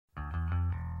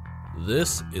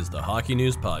This is the Hockey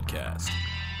News Podcast.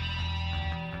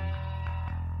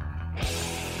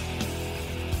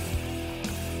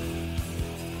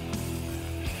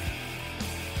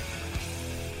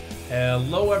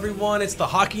 Hello everyone, it's the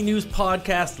Hockey News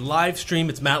Podcast live stream.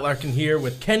 It's Matt Larkin here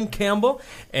with Ken Campbell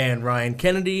and Ryan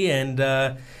Kennedy. And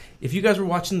if you guys were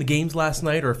watching the games last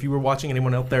night, or if you were watching,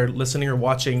 anyone out there listening or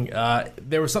watching,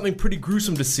 there was something pretty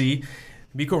gruesome to see.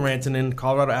 Mikko Rantanen,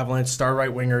 Colorado Avalanche star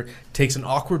right winger, takes an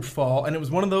awkward fall, and it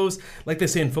was one of those, like they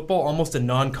say in football, almost a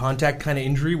non-contact kind of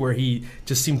injury where he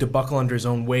just seemed to buckle under his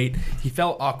own weight. He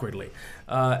fell awkwardly.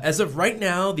 As of right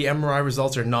now, the MRI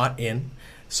results are not in,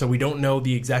 so we don't know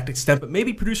the exact extent. But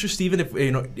maybe producer Steven,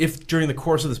 if during the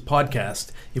course of this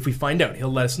podcast, if we find out,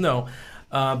 he'll let us know.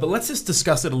 But let's just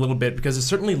discuss it a little bit because it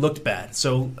certainly looked bad.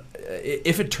 So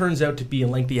if it turns out to be a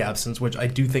lengthy absence, which I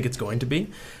do think it's going to be,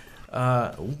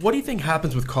 what do you think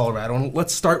happens with Colorado? And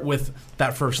let's start with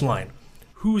that first line.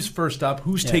 Who's first up?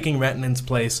 Who's taking Rantanen's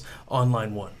place on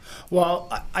line one?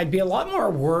 Well, I'd be a lot more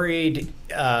worried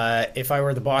if I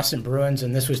were the Boston Bruins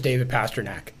and this was David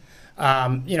Pastrnak.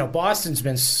 Boston's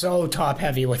been so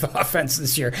top-heavy with offense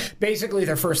this year. Basically,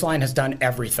 their first line has done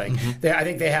everything. Mm-hmm. I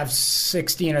think they have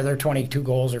 16 of their 22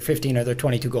 goals or 15 of their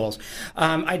 22 goals.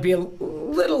 I'd be a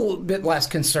little bit less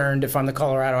concerned if I'm the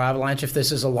Colorado Avalanche if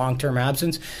this is a long-term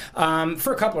absence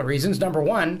for a couple of reasons. Number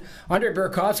one, Andrei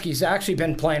Burakovsky's actually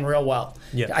been playing real well.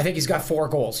 Yeah. I think he's got 4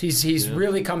 goals. He's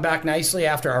really come back nicely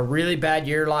after a really bad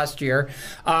year last year.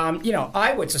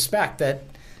 I would suspect that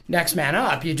next man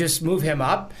up, you just move him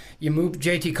up. You move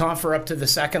JT Compher up to the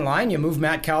second line. You move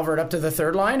Matt Calvert up to the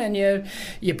third line, and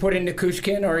you put in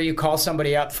Nikushkin or you call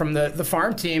somebody up from the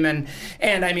farm team. And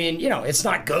I mean, it's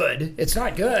not good. It's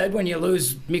not good when you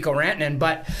lose Mikko Rantanen,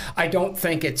 but I don't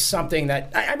think it's something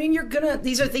that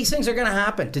these things are gonna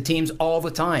happen to teams all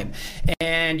the time,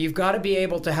 and you've got to be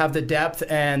able to have the depth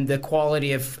and the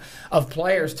quality of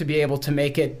players to be able to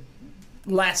make it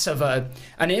less of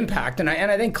an impact, and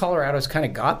I think Colorado's kind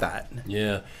of got that.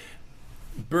 Yeah,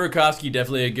 Burakovsky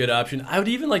definitely a good option. I would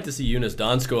even like to see Jonas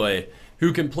Donskoi,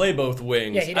 who can play both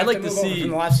wings. Yeah, I'd like to see over from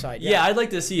the left side. Yeah, I'd like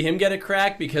to see him get a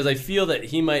crack because I feel that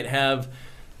he might have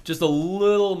just a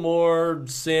little more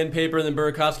sandpaper than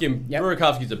Burakovsky. And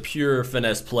Burakovsky's a pure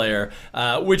finesse player,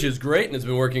 which is great, and it's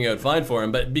been working out fine for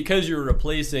him. But because you're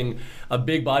replacing a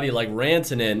big body like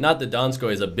Rantanen, not that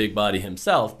Donskoi is a big body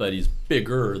himself, but he's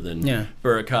bigger than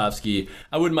Burakovsky,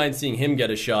 I wouldn't mind seeing him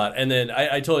get a shot. And then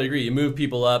I totally agree. You move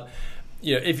people up.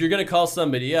 If you're going to call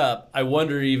somebody up, I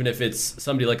wonder even if it's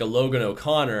somebody like a Logan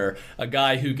O'Connor, a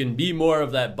guy who can be more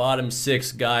of that bottom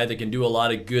 6 guy that can do a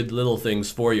lot of good little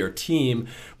things for your team,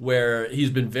 where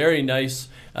he's been very nice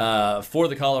for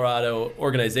the Colorado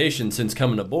organization since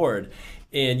coming aboard.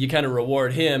 And you kind of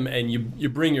reward him, and you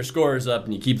bring your scorers up,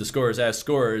 and you keep the scorers as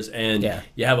scorers, and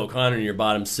you have O'Connor in your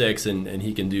bottom 6, and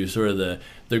he can do sort of the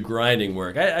grinding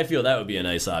work. I feel that would be a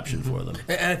nice option for them.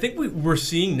 And I think we're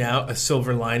seeing now a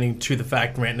silver lining to the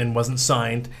fact Rantanen wasn't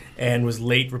signed and was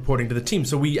late reporting to the team.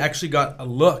 So we actually got a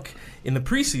look in the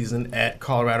preseason at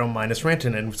Colorado minus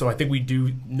Rantanen. So I think we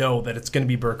do know that it's going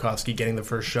to be Burakovsky getting the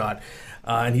first shot.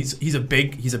 And he's a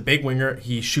big winger.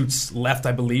 He shoots left,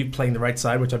 I believe, playing the right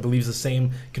side, which I believe is the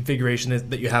same configuration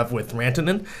that you have with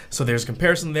Rantanen. So there's a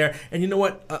comparison there. And you know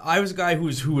what? I was a guy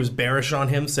who was bearish on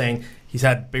him, saying he's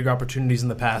had big opportunities in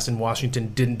the past in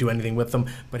Washington, didn't do anything with them.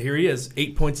 But here he is,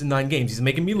 8 points in 9 games. He's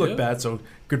making me look bad, so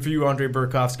good for you, Andrei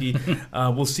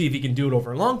Burakovsky. We'll see if he can do it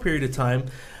over a long period of time.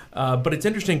 But it's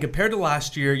interesting, compared to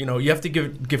last year, you have to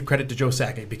give credit to Joe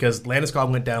Sakic because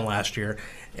Landeskog went down last year,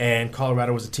 and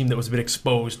Colorado was a team that was a bit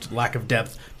exposed, lack of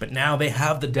depth. But now they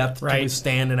have the depth to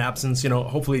withstand an absence.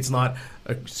 Hopefully it's not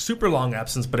a super long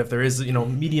absence, but if there is,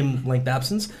 medium-length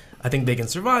absence, I think they can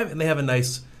survive, and they have a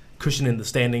nice cushion in the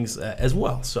standings as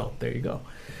well. So there you go.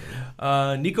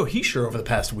 Nico Hischier over the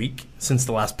past week, since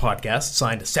the last podcast,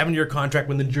 signed a 7-year contract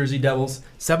with the New Jersey Devils,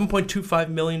 $7.25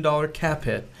 million cap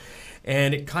hit.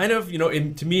 And it kind of,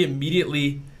 to me,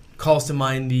 immediately calls to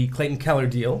mind the Clayton Keller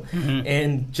deal. Mm-hmm.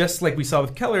 And just like we saw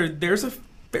with Keller, there's a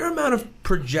fair amount of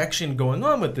projection going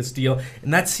on with this deal.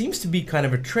 And that seems to be kind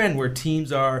of a trend where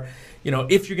teams are,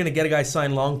 if you're going to get a guy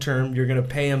signed long-term, you're going to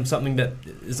pay him something that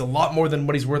is a lot more than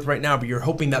what he's worth right now, but you're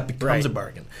hoping that becomes a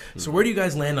bargain. Mm-hmm. So where do you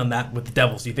guys land on that with the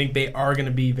Devils? Do you think they are going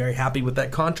to be very happy with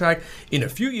that contract in a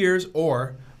few years,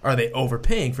 or are they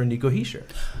overpaying for Nico Hischier?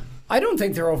 I don't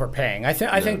think they're overpaying. I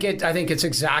think it's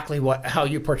exactly how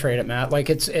you portrayed it, Matt. Like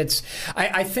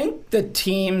I think the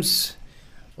teams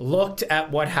looked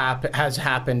at what has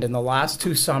happened in the last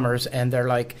 2 summers, and they're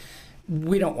like,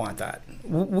 We don't want that.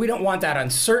 We don't want that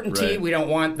uncertainty. Right. We don't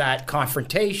want that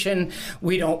confrontation.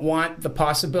 We don't want the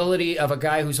possibility of a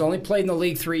guy who's only played in the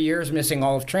league 3 years, missing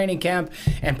all of training camp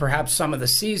and perhaps some of the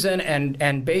season,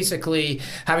 and basically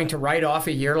having to write off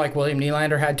a year like William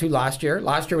Nylander had to last year.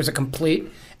 Last year was a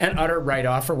complete and utter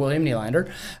write-off for William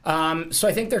Nylander. So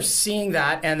I think they're seeing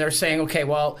that, and they're saying, okay,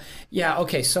 well, yeah,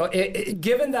 okay, so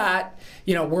given that,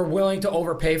 we're willing to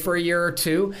overpay for a year or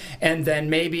two, and then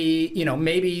maybe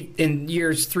in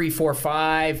years 3, 4,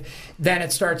 5, then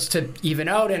it starts to even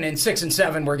out, and in 6 and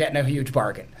 7, we're getting a huge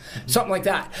bargain. Something like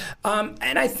that.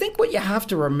 And I think what you have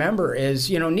to remember is,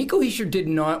 Nico Hischier did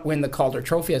not win the Calder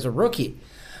Trophy as a rookie,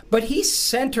 but he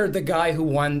centered the guy who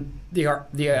won the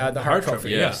Hart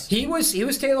Trophy. Yes. He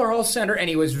was Taylor Hall's center, and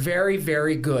he was very,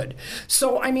 very good.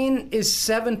 So, I mean, is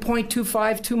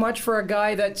 7.25 too much for a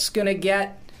guy that's going to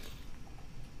get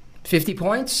 50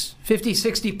 points, 50,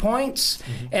 60 points,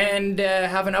 and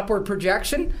have an upward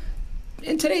projection?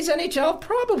 In today's NHL,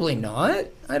 probably not.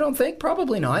 I don't think.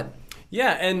 Probably not.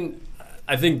 Yeah, and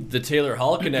I think the Taylor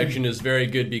Hall connection is very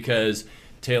good because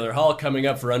Taylor Hall coming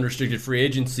up for unrestricted free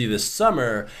agency this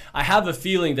summer, I have a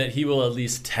feeling that he will at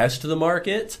least test the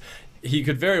market. He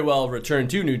could very well return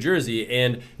to New Jersey,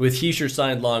 and with Hischier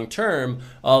signed long-term,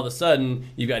 all of a sudden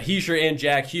you've got Hischier and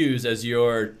Jack Hughes as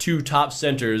your two top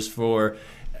centers for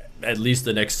at least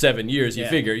the next 7 years. You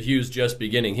figure Hughes just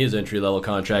beginning his entry-level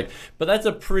contract. But that's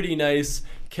a pretty nice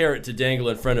carrot to dangle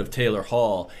in front of Taylor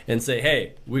Hall and say,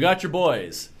 hey, we got your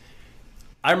boys.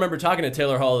 I remember talking to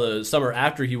Taylor Hall the summer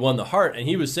after he won the Hart, and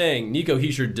he was saying Nico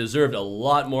Hischier deserved a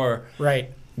lot more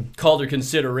Calder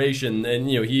consideration. And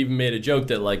he even made a joke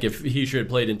that if Hischier had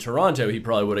played in Toronto, he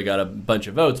probably would have got a bunch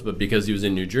of votes, but because he was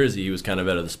in New Jersey, he was kind of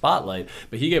out of the spotlight.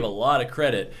 But he gave a lot of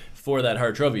credit for that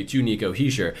Hart Trophy to Nico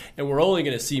Hischier, and we're only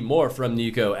going to see more from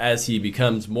Nico as he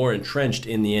becomes more entrenched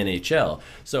in the NHL.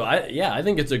 So I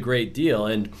think it's a great deal,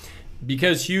 and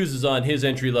because Hughes is on his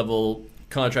entry-level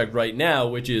contract right now,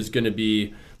 which is going to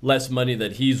be less money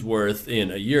that he's worth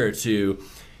in a year or two,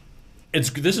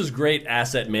 this is great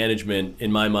asset management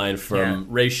in my mind from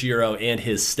Ray Shero and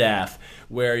his staff,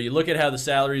 where you look at how the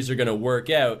salaries are going to work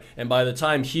out, and by the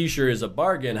time Hischier is a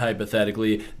bargain,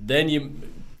 hypothetically, then you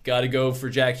got to go for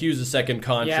Jack Hughes' second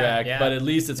contract, but at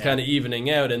least it's kind of evening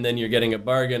out, and then you're getting a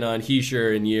bargain on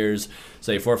Hischier in years,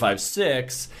 say, 4, 5,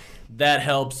 6. That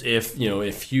helps if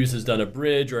Hughes has done a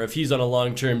bridge or if he's on a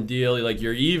long-term deal.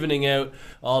 You're evening out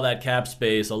all that cap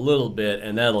space a little bit,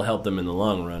 and that'll help them in the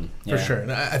long run. For sure.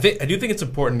 And I do think it's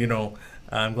important,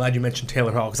 I'm glad you mentioned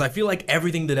Taylor Hall, because I feel like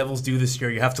everything the Devils do this year,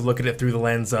 you have to look at it through the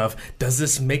lens of, does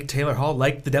this make Taylor Hall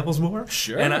like the Devils more?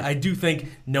 Sure. And I do think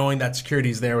knowing that security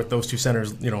is there with those two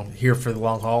centers, here for the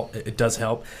long haul, it does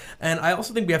help. And I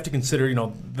also think we have to consider,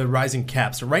 the rising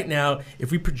cap. So right now,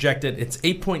 if we project it, it's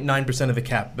 8.9% of the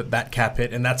cap, that cap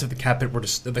hit, and that's if the cap hit were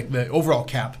to, the overall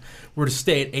cap were to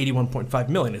stay at $81.5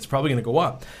 million. It's probably going to go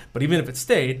up. But even if it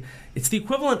stayed, it's the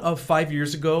equivalent of 5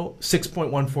 years ago,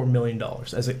 $6.14 million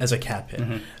as a cap hit.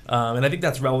 And I think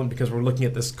that's relevant because we're looking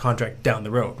at this contract down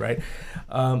the road, right?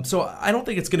 So I don't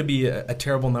think it's going to be a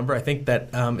terrible number. I think that,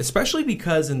 especially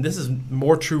because, and this is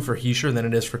more true for Hischier than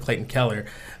it is for Clayton Keller,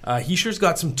 Hischier's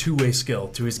got some two-way skill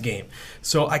to his game.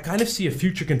 So I kind of see a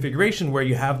future configuration where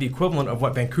you have the equivalent of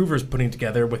what Vancouver's putting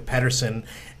together with Pettersson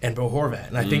and Bo Horvat.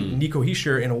 And I think Nico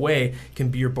Hischier, in a way, can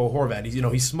be your Bo Horvat.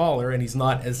 He's smaller and he's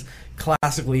not as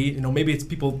classically, maybe it's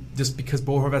people just because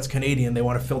Bo Horvat's Canadian, they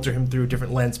want to filter him through a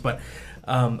different lens, but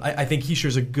I think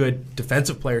Hischier's a good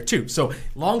defensive player too. So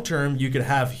long term, you could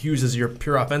have Hughes as your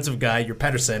pure offensive guy, your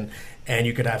Pettersson, and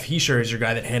you could have Hischier as your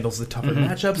guy that handles the tougher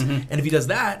matchups. And if he does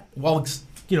that while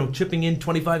chipping in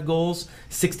 25 goals,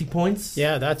 60 points,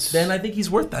 then I think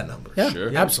he's worth that number. Yeah,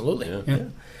 sure.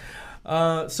 Absolutely.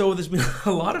 So there's been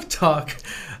a lot of talk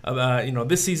about,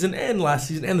 this season and last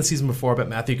season and the season before about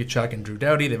Matthew Tkachuk and Drew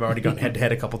Doughty. They've already gone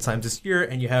head-to-head a couple times this year,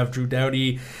 and you have Drew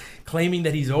Doughty claiming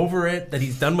that he's over it, that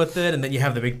he's done with it, and then you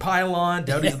have the big pile-on.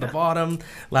 Doughty's at the bottom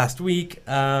last week.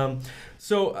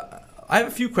 So I have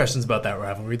a few questions about that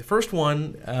rivalry. The first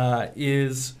one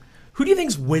is, who do you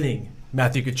think's winning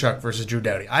Matthew Tkachuk versus Drew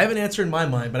Doughty? I have an answer in my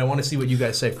mind, but I want to see what you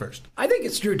guys say first. I think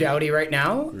it's Drew Doughty right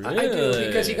now. Really? I do,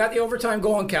 because he got the overtime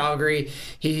goal in Calgary.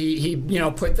 He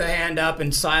put the hand up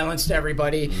and silenced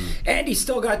everybody, and he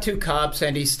still got 2 cups,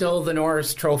 and he's still the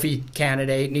Norris Trophy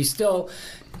candidate, and he's still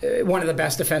one of the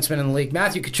best defensemen in the league.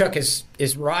 Matthew Tkachuk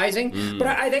is rising, but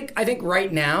I think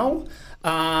right now,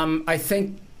 I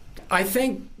think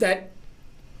that,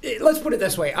 let's put it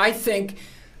this way. I think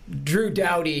Drew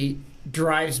Doughty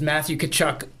drives Matthew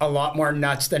Tkachuk a lot more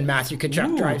nuts than Matthew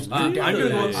Tkachuk drives Drew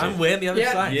Doughty. I'm way on the other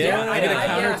side. I did a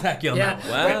counterattack you on that.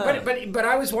 Wow. But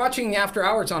I was watching After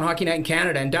Hours on Hockey Night in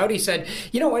Canada, and Doughty said,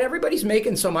 you know what, everybody's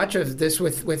making so much of this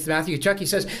with Matthew Tkachuk. He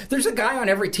says, there's a guy on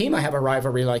every team I have a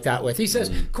rivalry like that with. He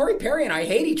says, Corey Perry and I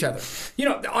hate each other. You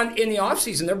know, in the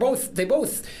offseason, they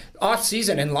both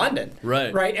off-season in London.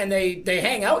 Right. And they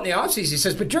hang out in the offseason. He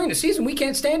says, but during the season, we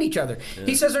can't stand each other. Yeah.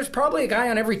 He says there's probably a guy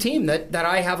on every team that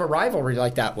I have a rivalry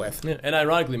like that with. Yeah. And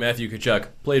ironically, Matthew Tkachuk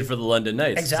played for the London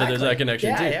Knights. Exactly. So there's that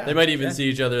connection, too. Yeah. They might even see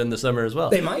each other in the summer as well.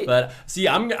 They might. But, see,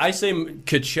 I say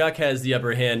Tkachuk has the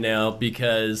upper hand now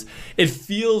because it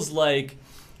feels like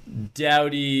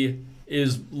Doughty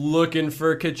is looking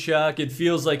for Tkachuk. It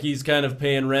feels like he's kind of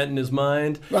paying rent in his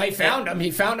mind. Well, he found him.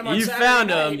 He found him on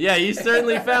Saturday night. Yeah, he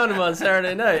certainly found him on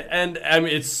Saturday night. And, I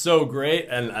mean, it's so great.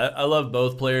 And I love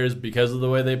both players because of the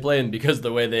way they play and because of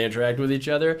the way they interact with each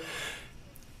other.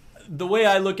 The way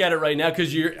I look at it right now,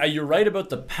 because you're right about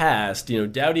the past. You know,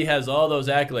 Doughty has all those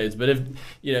accolades, but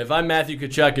if I'm Matthew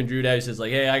Tkachuk and Drew Doughty says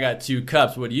like, "Hey, I got 2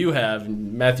 cups. What do you have?"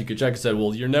 and Matthew Tkachuk said,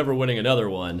 "Well, you're never winning another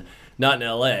one, not in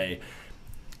L.A."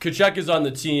 Tkachuk is on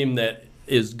the team that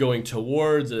is going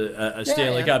towards a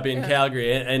Stanley Cup in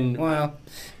Calgary, and well,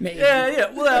 maybe.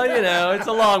 Well, you know, it's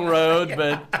a long road,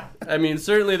 but I mean,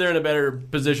 certainly they're in a better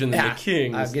position than the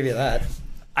Kings. I'll give you that.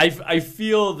 I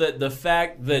feel that the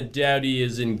fact that Doughty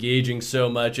is engaging so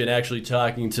much and actually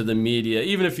talking to the media,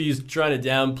 even if he's trying to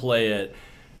downplay it,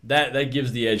 that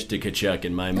gives the edge to Tkachuk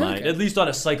in my mind, at least on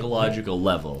a psychological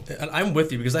level. And I'm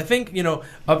with you because I think, you know,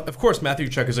 of course Matthew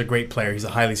Tkachuk is a great player. He's a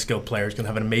highly skilled player. He's going to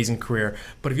have an amazing career.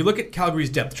 But if you look at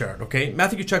Calgary's depth chart, okay,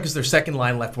 Matthew Tkachuk is their second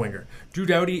line left winger. Drew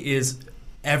Doughty is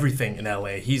everything in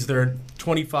LA. He's their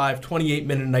 25,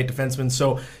 28-minute-a-night defenseman.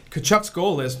 So Tkachuk's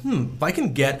goal is, if I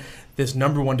can get this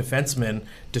number one defenseman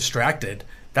distracted,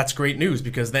 that's great news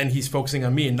because then he's focusing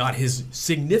on me and not his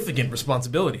significant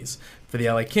responsibilities for the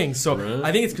LA Kings. So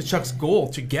I think it's Tkachuk's goal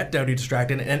to get Doughty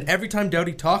distracted, and every time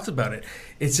Doughty talks about it,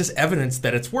 it's just evidence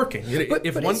that it's working.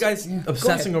 If one guy's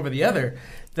obsessing over the other,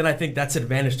 then I think that's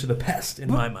advantage to the pest in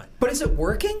my mind. But is it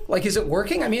working? Like, is it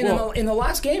working? I mean, in the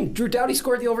last game, Drew Doughty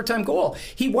scored the overtime goal.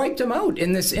 He wiped him out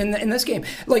in this game.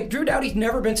 Like, Drew Doughty's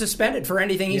never been suspended for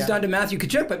anything he's done to Matthew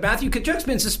Tkachuk, but Matthew Tkachuk's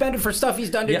been suspended for stuff he's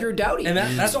done to Drew Doughty. And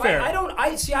that's so fair.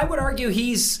 I would argue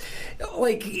he's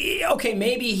like, okay,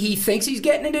 maybe he thinks he's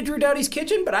getting into Drew Doughty's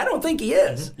kitchen, but I don't think he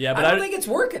is. Yeah, but I don't think it's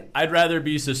working. I'd rather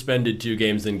be suspended 2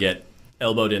 games than get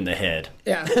elbowed in the head.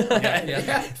 Yeah.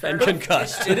 And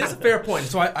concussed. It is a fair point.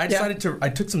 So I decided I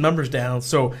took some numbers down.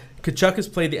 So Tkachuk has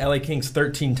played the LA Kings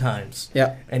 13 times.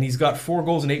 Yeah. And he's got 4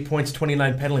 goals and 8 points,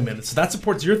 29 penalty minutes. So that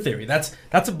supports your theory. That's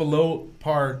a below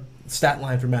par stat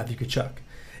line for Matthew Tkachuk.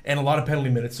 And a lot of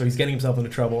penalty minutes, so he's getting himself into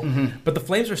trouble. Mm-hmm. But the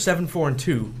Flames are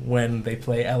 7-4-2 when they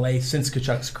play LA since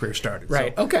Tkachuk's career started.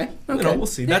 Right. So, okay. You know, we'll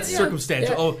see. That's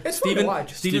circumstantial. Yeah. Oh, it's fun to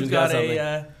watch. Steven's got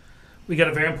a... We got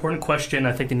a very important question,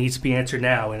 I think, that needs to be answered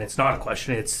now, and it's not a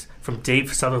question. It's from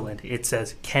Dave Sutherland. It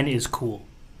says, Ken is cool.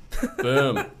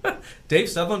 Boom. Dave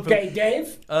Sutherland. Okay, Dave.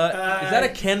 Is that a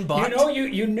Ken bot?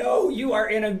 You know you are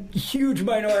in a huge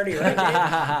minority, right, Dave?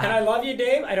 And I love you,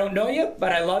 Dave. I don't know you,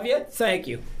 but I love you. Thank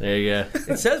you. There you go.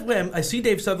 It says when I see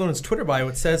Dave Sutherland's Twitter bio,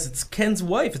 it says it's Ken's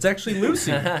wife. It's actually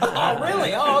Lucy. Oh,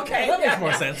 really? Oh, okay. That makes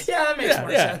more sense. Yeah, that makes more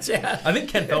sense. Yeah. I think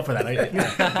Ken fell for that.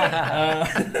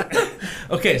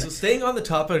 Okay, so staying on the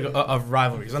topic of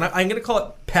rivalries, and I'm going to call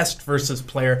it pest versus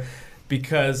player.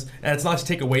 Because, and it's not to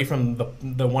take away from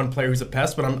the one player who's a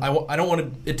pest, but I don't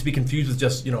want it to be confused with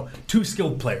just 2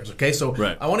 skilled players. Okay, so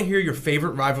I want to hear your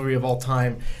favorite rivalry of all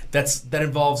time that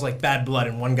involves like bad blood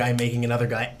and one guy making another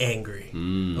guy angry.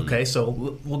 Okay, so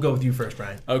we'll go with you first,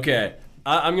 Brian. Okay,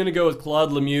 I'm gonna go with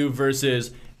Claude Lemieux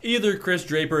versus either Chris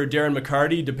Draper or Darren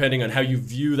McCarty, depending on how you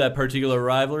view that particular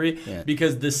rivalry,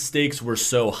 because the stakes were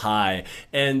so high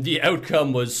and the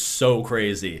outcome was so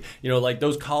crazy. Like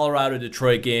those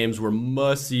Colorado-Detroit games were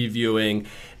must-see viewing,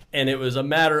 and it was a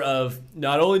matter of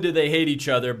not only did they hate each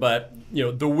other, but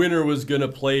the winner was going to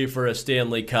play for a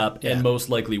Stanley Cup and most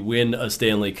likely win a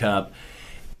Stanley Cup.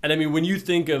 And I mean, when you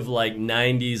think of like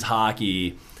 90s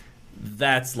hockey,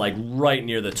 that's like right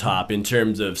near the top in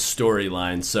terms of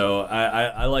storyline. So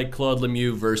I like Claude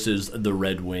Lemieux versus the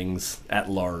Red Wings at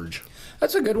large.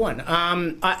 That's a good one.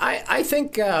 I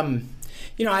think,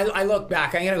 I look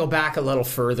back. I'm going to go back a little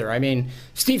further. I mean,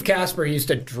 Steve Kasper used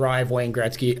to drive Wayne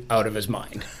Gretzky out of his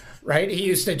mind. right? He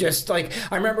used to just like,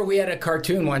 I remember we had a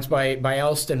cartoon once by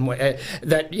Elston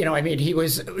that, he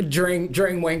was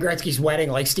during Wayne Gretzky's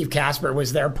wedding, like Steve Casper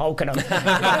was there poking him.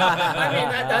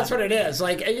 That's what it is.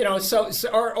 Like, no,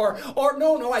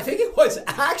 I think it was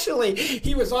actually,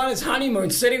 he was on his honeymoon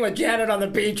sitting with Janet on the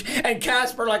beach and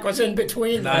Casper like was in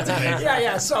between them. That's amazing.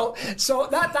 Yeah. So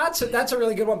that's a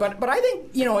really good one. But I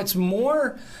think, it's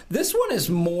more, this one is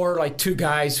more like two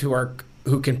guys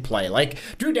who can play. Like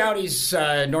Drew Doughty's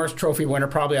Norris Trophy winner,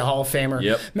 probably a Hall of Famer.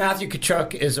 Yep. Matthew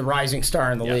Tkachuk is a rising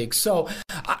star in the league. So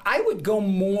I would go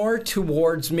more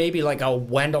towards maybe like a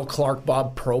Wendell Clark,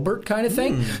 Bob Probert kind of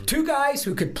thing. Two guys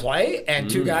who could play and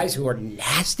two guys who are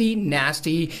nasty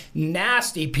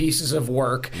pieces of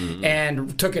work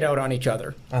and took it out on each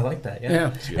other. I like that,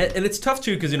 yeah. And it's tough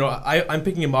too because, I'm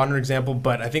picking a modern example,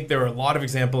 but I think there are a lot of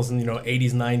examples in,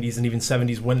 80s, 90s, and even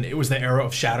 70s when it was the era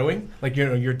of shadowing. Like,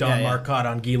 your Don Marcotte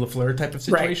on Guy Lafleur type of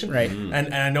situation. Right.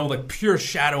 And I know like pure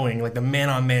shadowing, like the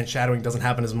man-on-man shadowing doesn't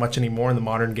happen as much anymore in the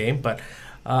modern game, but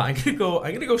I'm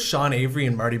gonna go Sean Avery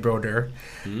and Marty Brodeur,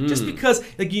 just because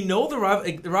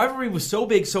the rivalry was so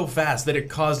big so fast that it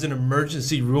caused an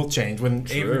emergency rule change when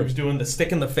Avery was doing the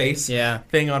stick in the face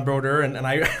thing on Brodeur, and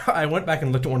I went back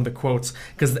and looked at one of the quotes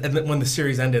because when the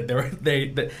series ended,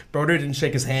 Brodeur didn't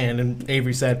shake his hand and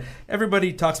Avery said,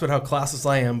 "Everybody talks about how classless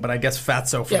I am, but I guess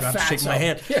Fatso forgot to shake my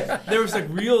hand." Yeah. There was a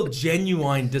real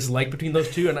genuine dislike between those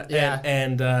two,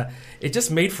 and it just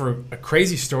made for a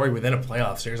crazy story within a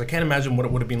playoff series. I can't imagine what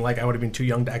it would have been like. I would have been too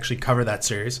young to actually cover that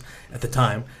series at the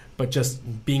time, but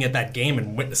just being at that game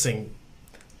and witnessing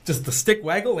just the stick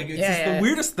waggle, like it's just the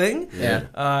weirdest thing. Yeah.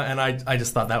 And I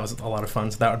just thought that was a lot of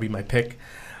fun, so that would be my pick.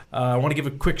 I want to give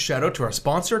a quick shout out to our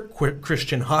sponsor,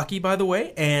 Christian Hockey, by the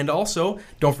way, and also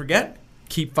don't forget,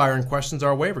 keep firing questions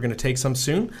our way. We're going to take some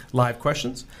soon, live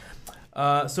questions.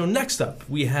 So next up,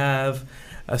 we have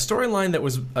a storyline that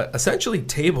was essentially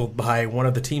tabled by one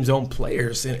of the team's own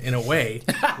players in a way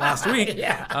last week.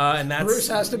 And that's Bruce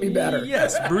has to be better.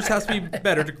 Yes, Bruce has to be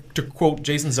better, to quote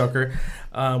Jason Zucker.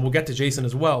 We'll get to Jason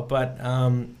as well, but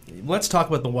let's talk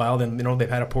about the Wild. And they've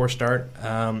had a poor start,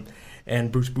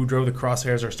 and Bruce Boudreau, the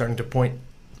crosshairs are starting to point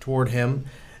toward him.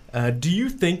 Do you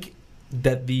think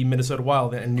that the Minnesota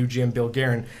Wild and new GM Bill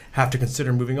Guerin have to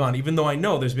consider moving on, even though I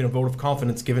know there's been a vote of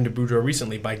confidence given to Boudreau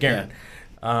recently by Guerin?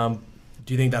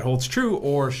 Do you think that holds true,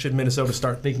 or should Minnesota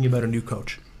start thinking about a new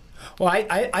coach? Well,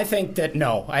 I think that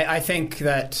no. I think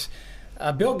that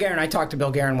Bill Guerin, I talked to Bill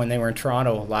Guerin when they were in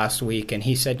Toronto last week, and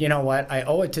he said, you know what, I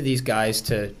owe it to these guys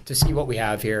to see what we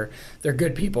have here. They're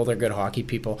good people. They're good hockey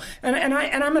people. And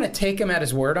I'm going to take him at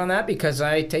his word on that because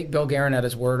I take Bill Guerin at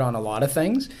his word on a lot of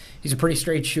things. He's a pretty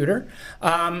straight shooter.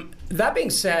 That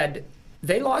being said,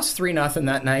 they lost 3-0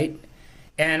 that night.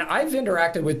 And I've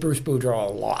interacted with Bruce Boudreau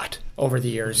a lot over the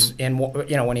years. And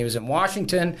when he was in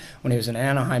Washington, when he was in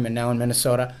Anaheim, and now in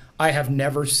Minnesota, I have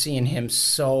never seen him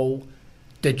so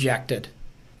dejected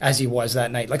as he was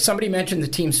that night. Like somebody mentioned the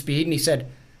team speed, and he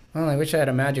said, "Well, I wish I had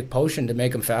a magic potion to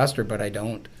make him faster, but I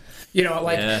don't."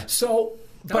 So.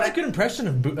 That was a good impression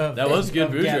of that was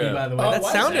good, Gabby, by the way. That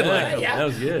sounded like him. That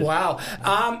was good. Wow.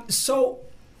 So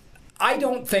I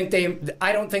don't think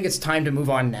it's time to move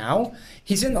on now.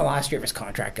 He's in the last year of his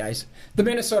contract, guys. The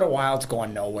Minnesota Wild's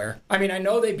going nowhere. I mean, I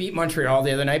know they beat Montreal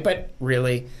the other night, but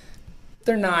really,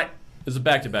 they're not. It was a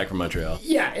back-to-back from Montreal.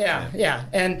 Yeah.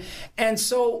 And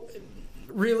so,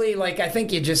 really, I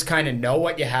think you just kind of know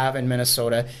what you have in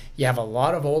Minnesota. You have a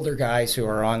lot of older guys who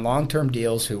are on long-term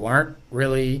deals who aren't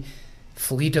really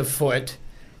fleet of foot.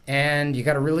 And you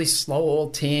got a really slow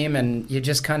old team, and you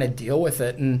just kind of deal with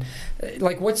it. And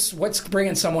what's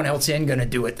bringing someone else in going to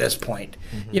do at this point?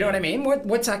 Mm-hmm. You know what I mean?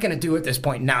 What's that going to do at this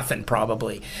point? Nothing,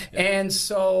 probably. Yeah. And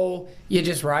so you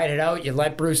just ride it out. You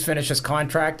let Bruce finish his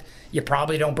contract. You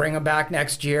probably don't bring him back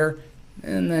next year,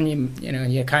 and then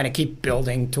you kind of keep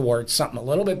building towards something a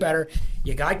little bit better.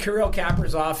 You got Kirill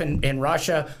Kaprizov in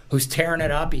Russia, who's tearing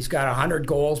it up. He's got 100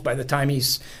 goals by the time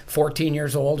he's 14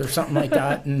 years old or something like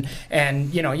that.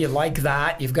 And you like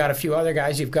that. You've got a few other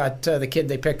guys. You've got the kid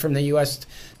they picked from the U.S.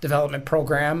 development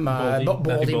program, Matthew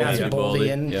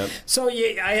Boldy. And so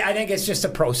I think it's just a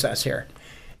process here.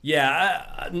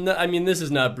 Yeah, I mean, this is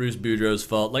not Bruce Boudreau's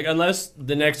fault. Unless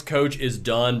the next coach is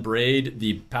Don Braid,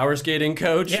 the power skating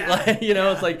coach,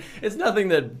 it's nothing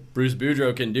that Bruce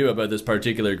Boudreau can do about this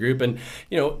particular group. And,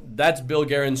 that's Bill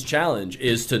Guerin's challenge,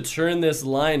 is to turn this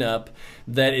lineup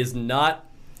that is not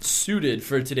suited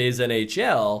for today's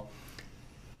NHL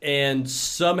and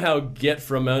somehow get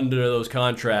from under those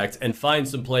contracts and find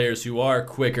some players who are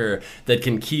quicker that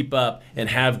can keep up and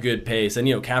have good pace. And,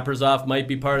 Kaprizov might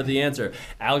be part of the answer.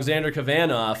 Alexander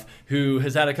Kavanagh, who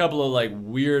has had a couple of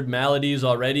weird maladies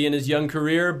already in his young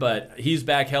career, but he's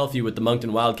back healthy with the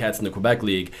Moncton Wildcats in the Quebec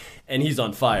League, and he's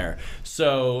on fire.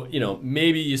 So,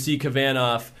 maybe you see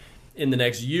Kavanagh in the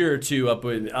next year or two up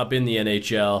in the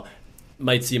NHL.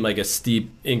 Might seem like a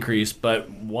steep increase, but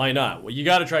why not? Well, you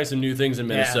got to try some new things in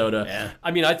Minnesota. Yeah.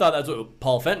 I mean, I thought that's what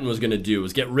Paul Fenton was going to do,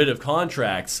 was get rid of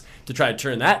contracts to try to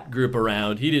turn that group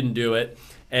around. He didn't do it,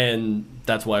 and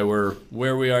that's why we're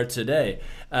where we are today.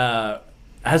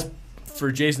 As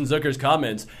for Jason Zucker's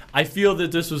comments, I feel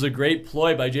that this was a great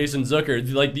ploy by Jason Zucker,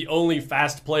 the only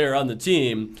fast player on the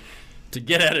team, to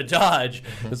get out of Dodge.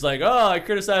 It's I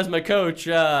criticized my coach.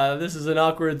 This is an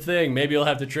awkward thing. Maybe you'll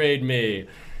have to trade me.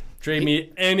 Trade me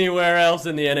anywhere else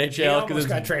in the NHL. He almost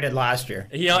got traded last year.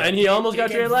 He almost got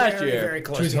traded last year. Very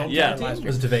close. Yeah.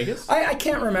 Was it to Vegas? I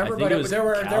can't remember, but there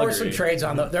were some trades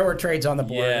on the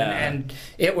board, and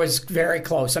it was very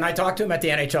close. And I talked to him at the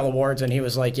NHL Awards, and he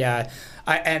was like, "Yeah."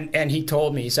 And he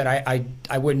told me, he said,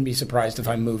 I wouldn't be surprised if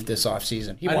I moved this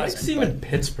offseason. I'd like to see him in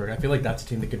Pittsburgh. I feel like that's a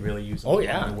team that could really use him. Oh,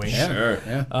 yeah. On the wing. Sure.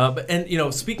 Yeah.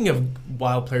 Speaking of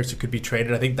wild players who could be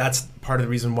traded, I think that's part of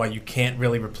the reason why you can't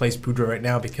really replace Boudreau right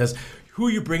now, because who are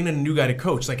you bringing in a new guy to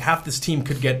coach? Half this team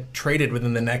could get traded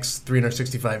within the next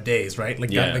 365 days, right?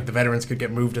 The veterans could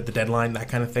get moved at the deadline, that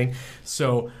kind of thing.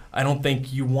 So I don't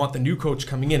think you want the new coach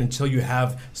coming in until you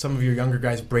have some of your younger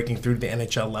guys breaking through to the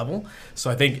NHL level. So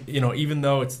I think, even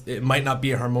though it might not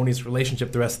be a harmonious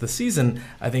relationship the rest of the season,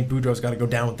 I think Boudreau's got to go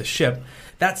down with the ship.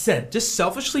 That said, just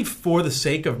selfishly for the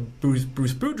sake of Bruce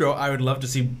Boudreau, I would love to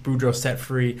see Boudreau set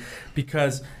free,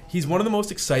 because he's one of the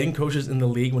most exciting coaches in the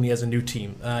league when he has a new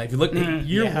team. If you look at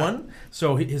year one,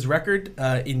 so his record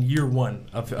in year one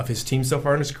of his team so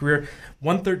far in his career,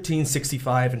 113,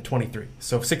 65, and 23.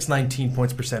 So 619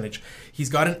 points percentage. He's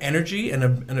got an energy and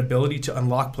an ability to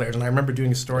unlock players. And I remember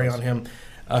doing a story on him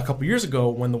a couple years ago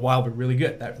when the Wild were really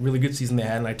good, that really good season they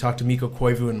had, and I talked to Mikko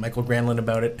Koivu and Michael Granlund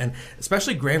about it, and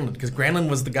especially Granlund, because Granlund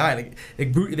was the guy.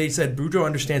 They said Boudreau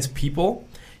understands people.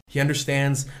 He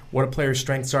understands what a player's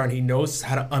strengths are, and he knows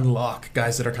how to unlock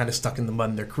guys that are kind of stuck in the mud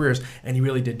in their careers, and he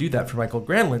really did do that for Michael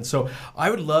Granlund. So I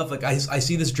would love, I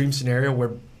see this dream scenario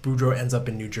where Boudreau ends up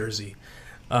in New Jersey,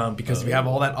 because we have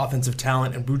all that offensive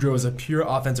talent, and Boudreau is a pure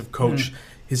offensive coach.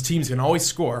 His teams can always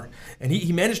score, and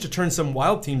he managed to turn some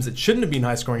Wild teams that shouldn't have been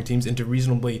high-scoring teams into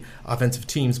reasonably offensive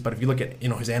teams. But if you look at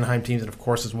his Anaheim teams and of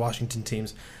course his Washington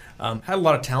teams, had a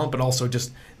lot of talent, but also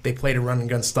just they played a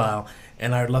run-and-gun style.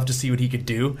 And I would love to see what he could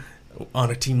do on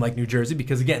a team like New Jersey,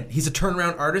 because again, he's a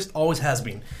turnaround artist, always has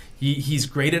been. He's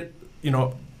great at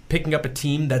picking up a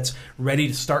team that's ready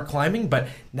to start climbing, but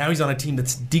now he's on a team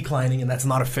that's declining, and that's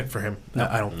not a fit for him. No.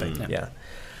 I don't think. Yeah.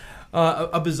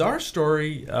 A bizarre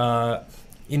story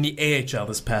in the AHL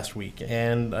this past week,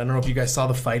 and I don't know if you guys saw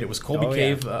the fight. It was Colby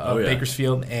Cave of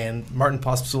Bakersfield and Martin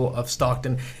Pospisil of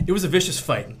Stockton. It was a vicious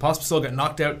fight, and Pospisil got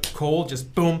knocked out cold,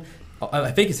 just boom.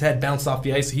 I think his head bounced off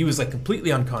the ice. He was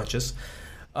completely unconscious.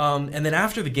 And then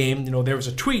after the game, there was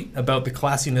a tweet about the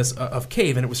classiness of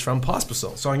Cave, and it was from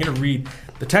Pospisil. So I'm going to read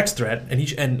the text thread,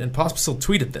 and Pospisil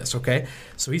tweeted this. Okay,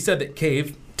 so he said that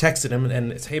Cave texted him,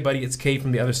 and it's, "Hey buddy, it's Cave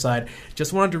from the other side.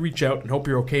 Just wanted to reach out and hope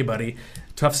you're okay, buddy.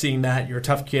 Tough seeing that. You're a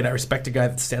tough kid. I respect a guy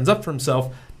that stands up for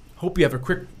himself. Hope you have a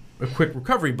quick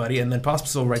recovery, buddy." And then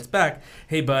Pospisil writes back,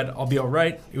 "Hey bud, I'll be all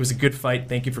right. It was a good fight.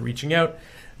 Thank you for reaching out.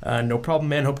 No problem,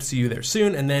 man. Hope to see you there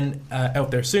soon." And then out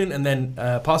there soon. And then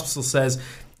Pospisil says,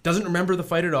 doesn't remember the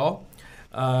fight at all,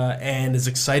 and is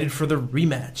excited for the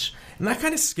rematch. And that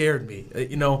kind of scared me.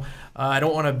 I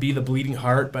don't want to be the bleeding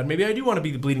heart, but maybe I do want to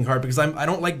be the bleeding heart, because I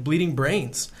don't like bleeding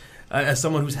brains. As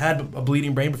someone who's had a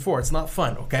bleeding brain before, it's not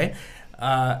fun. Okay,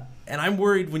 and I'm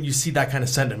worried when you see that kind of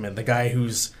sentiment. The guy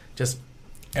who's just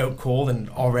out cold and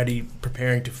already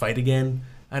preparing to fight again.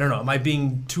 I don't know. Am I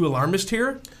being too alarmist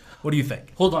here? What do you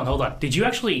think? Hold on. Did you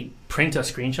actually print a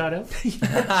screenshot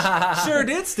out? Sure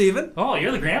did, Steven. Oh,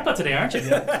 you're the grandpa today, aren't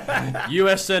you?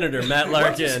 U.S. Senator Matt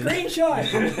Larkin. What's the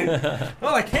screenshot?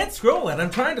 Well, I can't scroll it.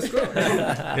 I'm trying to scroll it.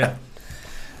 Yeah.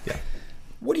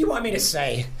 What do you want me to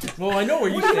say? Well, I know where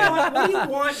you stand. What do you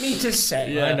want me to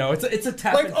say? Yeah. I know. It's a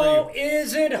tap for you.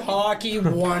 Isn't hockey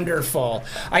wonderful?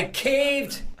 I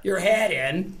caved your head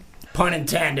in. Pun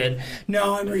intended.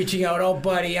 No, I'm reaching out. Oh,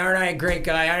 buddy, aren't I a great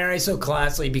guy? Aren't I so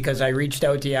classy because I reached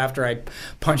out to you after I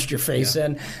punched your face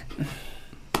in?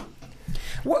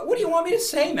 What do you want me to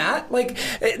say, Matt?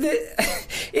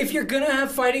 If you're going to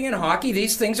have fighting in hockey,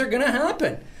 these things are going to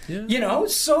happen. Yeah.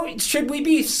 So should we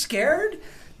be scared?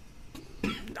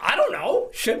 I don't know.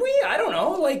 Should we? I don't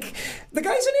know. Like, the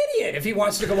guy's an idiot if he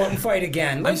wants to go out and fight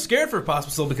again. Like, I'm scared for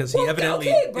Pospisil because he evidently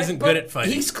isn't but good at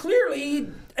fighting. He's clearly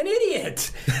an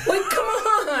idiot. Like, come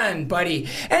on, buddy.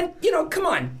 And, come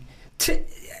on.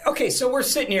 Okay, so we're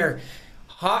sitting here.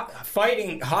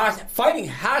 Fighting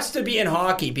has to be in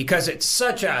hockey because it's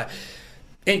such a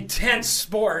intense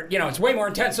sport. It's way more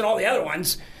intense than all the other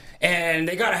ones. And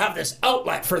they got to have this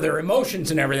outlet for their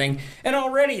emotions and everything. And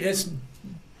already this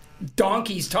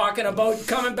donkey's talking about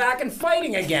coming back and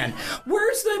fighting again.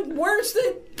 Where's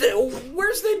the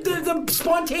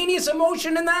spontaneous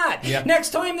emotion in that? Yeah. Next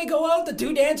time they go out, the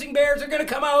two dancing bears are going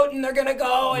to come out and they're going to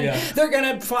go and they're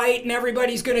going to fight and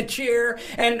everybody's going to cheer.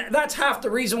 And that's half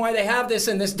the reason why they have this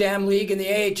in this damn league in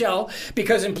the AHL,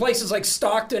 because in places like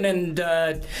Stockton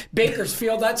and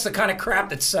Bakersfield, that's the kind of crap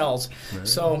that sells. Right.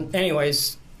 So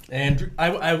anyways... And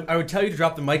I would tell you to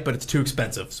drop the mic, but it's too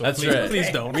expensive. So please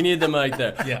don't. We need the mic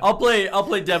there. Yeah. I'll play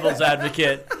devil's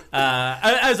advocate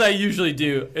as I usually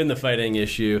do in the fighting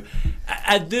issue.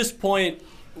 At this point,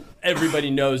 everybody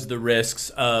knows the risks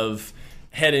of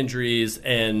head injuries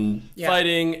and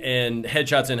fighting and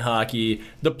headshots in hockey.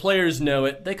 The players know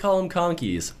it. They call them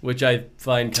conkies, which I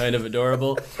find kind of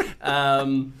adorable.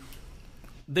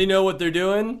 They know what they're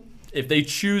doing. If they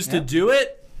choose to do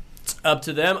it, it's up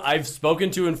to them. I've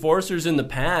spoken to enforcers in the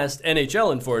past,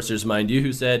 NHL enforcers, mind you,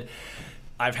 who said,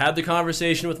 I've had the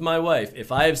conversation with my wife.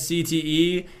 If I have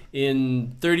CTE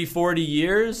in 30, 40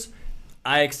 years,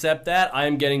 I accept that.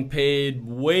 I'm getting paid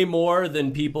way more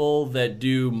than people that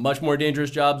do much more dangerous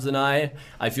jobs than I.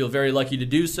 I feel very lucky to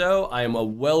do so. I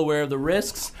am well aware of the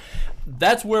risks.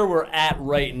 That's where we're at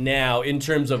right now in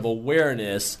terms of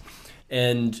awareness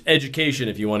and education,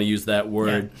 if you want to use that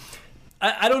word.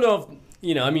 Yeah. I don't know if...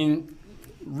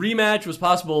 rematch was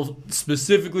possible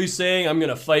specifically saying I'm going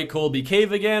to fight Colby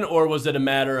Cave again, or was it a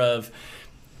matter of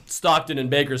Stockton and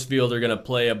Bakersfield are going to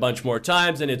play a bunch more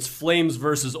times and it's Flames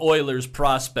versus Oilers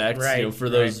prospects, for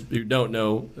those who don't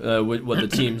know what the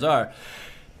teams are.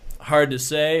 Hard to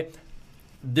say.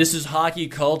 This is hockey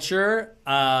culture.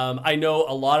 I know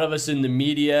a lot of us in the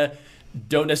media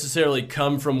don't necessarily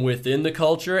come from within the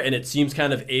culture, and it seems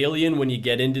kind of alien when you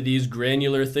get into these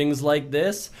granular things like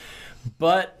this.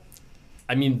 But,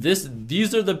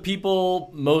 these are the people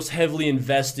most heavily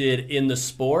invested in the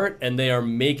sport, and they are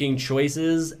making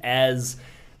choices as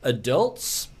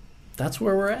adults. That's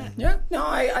where we're at. Yeah, no,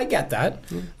 I get that.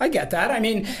 I get that.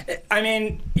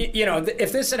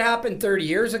 If this had happened 30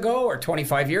 years ago or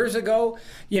 25 years ago,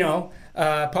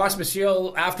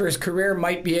 Pospisil, after his career,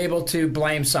 might be able to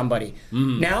blame somebody.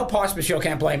 Now, Pospisil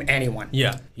can't blame anyone.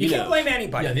 Yeah. He can't blame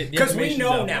anybody. Because we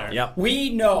know now. Yep.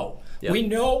 We know. Yep. We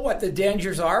know what the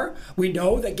dangers are. We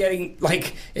know that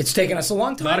it's taken us a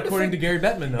long time. Not according to Gary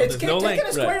Bettman, though. It's taken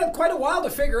us quite a while to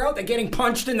figure out that getting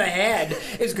punched in the head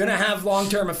is going to have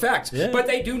long-term effects. Yeah. But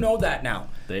they do know that now.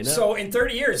 They know. So in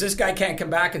 30 years, this guy can't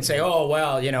come back and say, oh,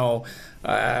 well,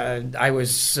 I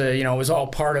was, it was all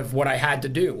part of what I had to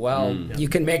do. Well, you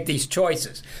can make these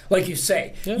choices. Like you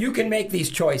say, you can make these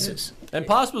choices. And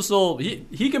Pospisil,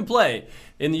 he can play.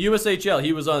 In the USHL,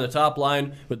 he was on the top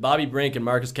line with Bobby Brink and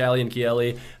Marcus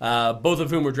Caglianchielli, both of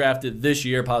whom were drafted this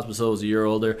year. Pospisil was a year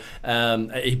older.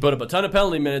 He put up a ton of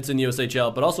penalty minutes in the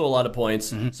USHL, but also a lot of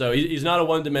points. Mm-hmm. So he's not a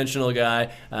one-dimensional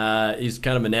guy. He's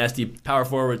kind of a nasty power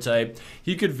forward type.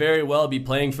 He could very well be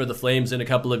playing for the Flames in a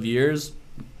couple of years,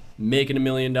 making $1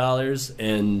 million,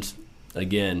 and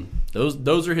again,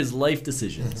 those are his life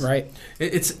decisions. Right.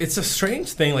 It's a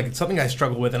strange thing. Like, it's something I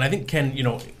struggle with, and I think, Ken,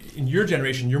 in your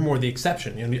generation, you're more the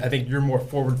exception. I think you're more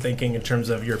forward-thinking in terms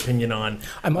of your opinion on...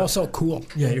 I'm also cool.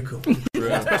 Yeah, you're cool.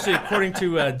 Especially according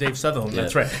to Dave Sutherland. Yeah.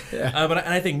 That's right. Yeah. But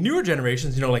I think newer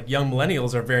generations, like young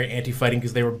millennials, are very anti-fighting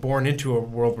because they were born into a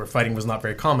world where fighting was not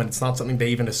very common. It's not something they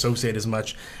even associate as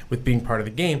much with being part of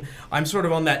the game. I'm sort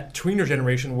of on that tweener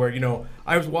generation where,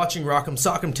 I was watching Rock'em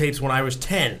Sock'em tapes when I was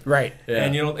 10. Right. Yeah.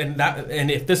 And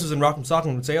if this was in Rock'em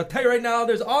Sock'em, I would say, I'll tell you right now,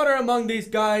 there's honor among these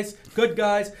guys, good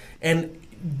guys, and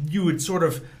you would sort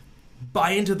of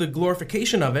buy into the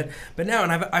glorification of it. But now,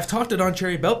 and I've talked to Don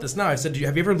Cherry about this now, I said,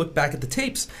 have you ever looked back at the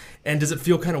tapes, and does it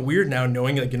feel kind of weird now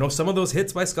knowing, some of those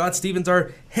hits by Scott Stevens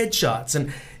are headshots,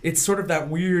 and it's sort of that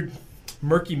weird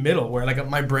murky middle where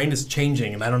my brain is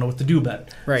changing and I don't know what to do about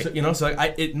it. Right. So,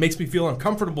 it makes me feel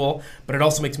uncomfortable, but it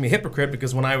also makes me a hypocrite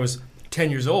because when I was 10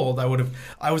 years old, I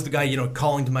was the guy,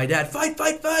 calling to my dad, fight,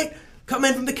 fight, fight. Come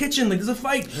in from the kitchen, there's a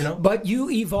fight, But you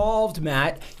evolved,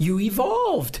 Matt. You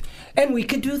evolved. And we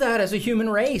can do that as a human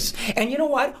race. And you know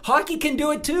what? Hockey can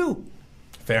do it too.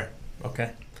 Fair.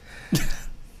 Okay.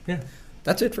 Yeah.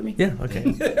 That's it for me. Yeah,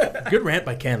 okay. Good rant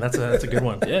by Ken. That's a good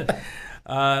one. Yeah.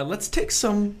 Let's take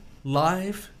some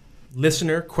live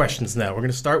listener questions now. We're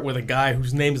going to start with a guy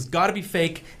whose name has got to be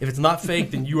fake. If it's not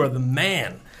fake, then you are the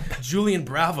man. Julian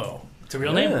Bravo. It's a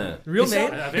real name. Real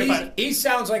name? He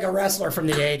sounds like a wrestler from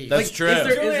the 80s. That's true. Is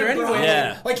there any way?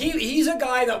 Yeah. Like he's a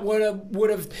guy that would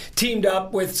have teamed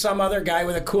up with some other guy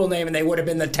with a cool name, and they would have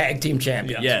been the tag team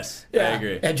champions. Yes, I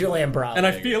agree. And Julian Bravo. And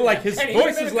I feel like his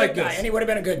voice is like this. And he would have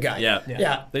been a good guy.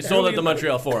 Yeah. They sold at the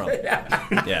Montreal Forum.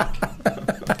 Yeah.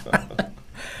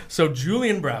 So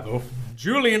Julian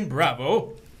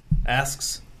Bravo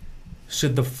asks,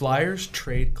 should the Flyers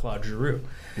trade Claude Giroux?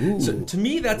 So to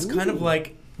me, that's kind of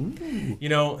like, you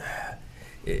know,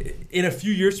 in a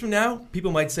few years from now,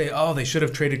 people might say, oh, they should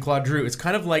have traded Claude Giroux. It's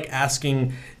kind of like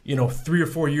asking, 3 or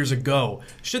 4 years ago,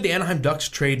 should the Anaheim Ducks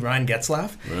trade Ryan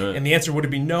Getzlaf? Right. And the answer would have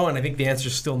been no, and I think the answer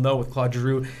is still no with Claude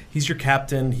Giroux. He's your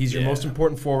captain. He's your most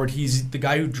important forward. He's the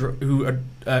guy who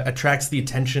attracts the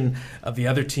attention of the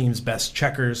other team's best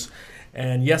checkers.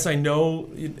 And yes, I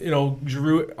know,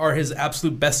 Giroux are his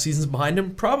absolute best seasons behind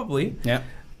him, probably. Yeah.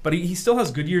 But he still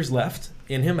has good years left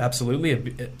in him, absolutely,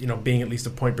 being at least a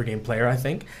point-per-game player, I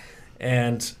think.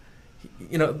 And,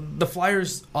 the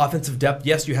Flyers' offensive depth,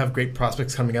 yes, you have great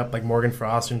prospects coming up like Morgan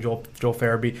Frost and Joel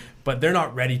Farabee, but they're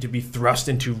not ready to be thrust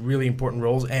into really important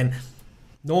roles. And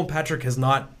Nolan Patrick has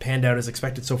not panned out as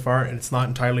expected so far, and it's not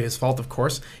entirely his fault, of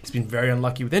course. He's been very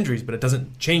unlucky with injuries, but it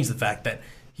doesn't change the fact that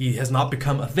he has not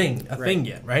become a thing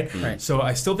yet, right? So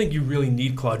I still think you really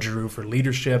need Claude Giroux for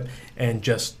leadership and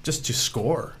just to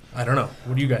score. I don't know.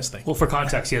 What do you guys think? Well, for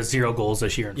context, he has 0 goals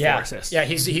this year and 4 assists. Yeah,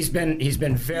 he's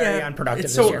been very unproductive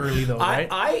it's this so year. Early though,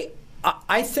 right?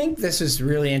 I think this is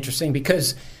really interesting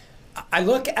because I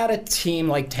look at a team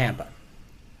like Tampa.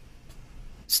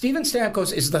 Steven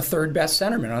Stamkos is the third best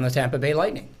centerman on the Tampa Bay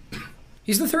Lightning.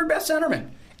 He's the third best centerman.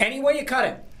 Any way you cut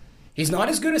it. He's not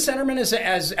as good a centerman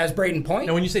as Braden Point.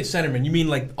 Now, when you say centerman, you mean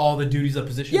like all the duties of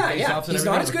position? Yeah. He's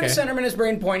not as good a centerman as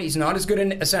Braden Point. He's not as good a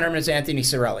centerman as Anthony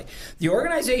Cirelli. The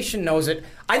organization knows it.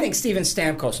 I think Steven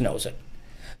Stamkos knows it.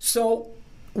 So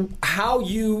how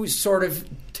you sort of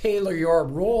tailor your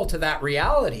role to that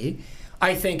reality,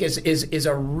 I think is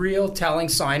a real telling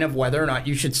sign of whether or not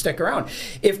you should stick around.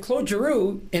 If Claude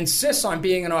Giroux insists on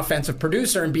being an offensive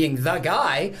producer and being the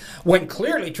guy, when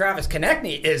clearly Travis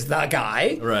Konechny is the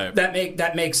guy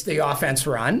that makes the offense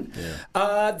run,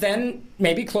 then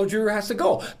maybe Claude Giroux has to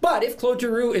go. But if Claude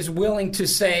Giroux is willing to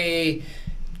say,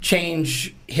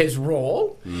 change his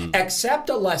role, accept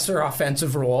a lesser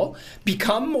offensive role,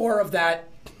 become more of that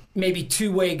maybe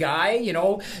two-way guy,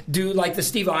 do like the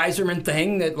Steve Yzerman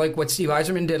thing, that like what Steve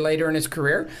Yzerman did later in his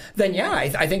career, then I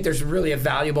think there's really a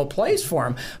valuable place for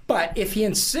him. But if he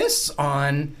insists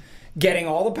on getting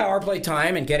all the power play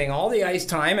time and getting all the ice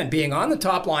time and being on the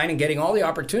top line and getting all the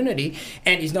opportunity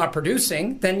and he's not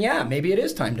producing, then maybe it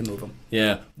is time to move him.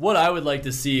 Yeah. What I would like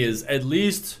to see is at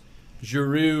least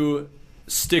Giroux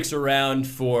sticks around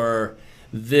for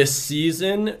this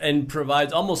season and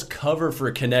provides almost cover for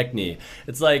Konechny.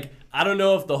 It's like, I don't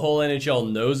know if the whole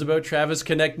NHL knows about Travis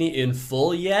Konechny in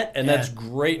full yet, and that's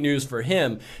great news for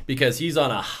him because he's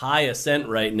on a high ascent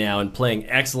right now and playing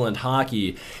excellent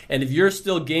hockey. And if you're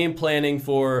still game planning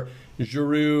for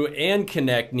Giroux and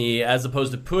Konechny as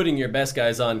opposed to putting your best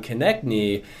guys on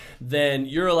Konechny, then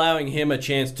you're allowing him a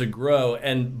chance to grow.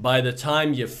 And by the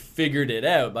time you've figured it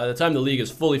out, by the time the league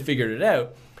has fully figured it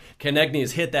out, Konechny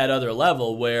has hit that other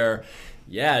level where,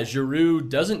 Giroux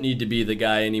doesn't need to be the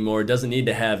guy anymore, doesn't need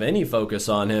to have any focus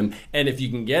on him. And if you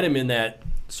can get him in that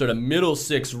sort of middle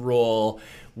six role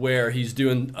where he's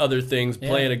doing other things,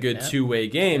 playing a good two-way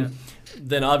game,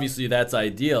 then obviously that's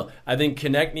ideal. I think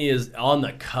Konechny is on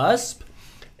the cusp,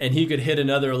 and he could hit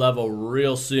another level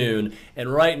real soon.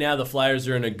 And right now the Flyers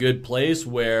are in a good place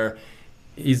where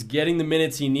he's getting the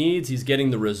minutes he needs. He's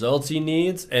getting the results he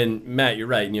needs. And, Matt, you're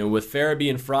right. With Farabee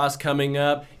and Frost coming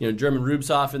up, German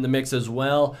Rubtsov in the mix as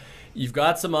well, you've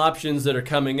got some options that are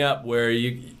coming up where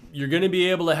you're going to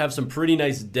be able to have some pretty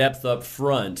nice depth up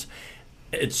front.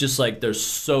 It's just like they're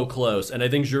so close. And I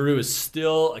think Giroux is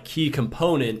still a key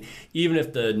component, even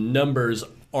if the numbers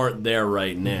aren't there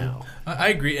right now. I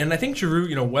agree. And I think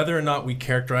Giroux, whether or not we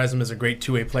characterize him as a great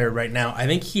two-way player right now, I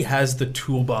think he has the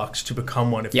toolbox to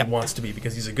become one if he wants to be,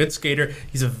 because he's a good skater.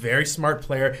 He's a very smart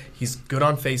player. He's good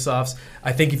on face-offs.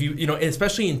 I think if you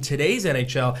especially in today's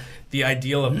NHL, the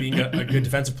ideal of being a good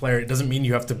defensive player, it doesn't mean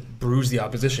you have to bruise the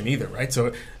opposition either, right?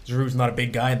 So Giroux's not a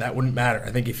big guy, and that wouldn't matter.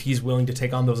 I think if he's willing to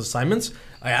take on those assignments,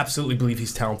 I absolutely believe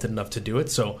he's talented enough to do it.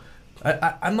 So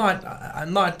I'm not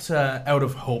out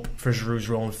of hope for Giroux's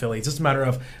role in Philly. It's just a matter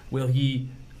of, will he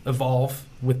evolve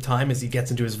with time as he gets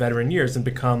into his veteran years and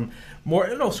become more,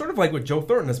 sort of like what Joe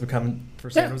Thornton has become for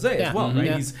San Jose as well,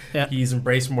 right? He's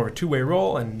embraced more of a two-way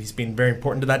role, and he's been very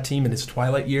important to that team in his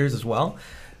twilight years as well.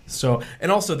 So,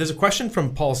 and also, there's a question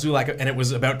from Paul Zulak, and it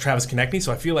was about Travis Konechny.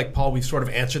 So I feel like, Paul, we've sort of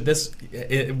answered this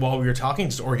while we were talking,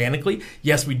 just organically.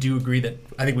 Yes, we do agree that,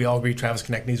 I think we all agree Travis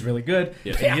Konechny is really good.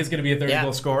 Yeah. He is going to be a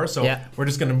 30-goal scorer. So we're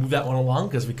just going to move that one along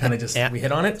because we kind of just we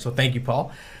hit on it. So thank you,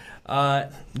 Paul.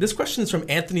 This question is from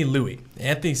Anthony Louie.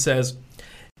 Anthony says,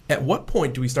 at what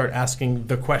point do we start asking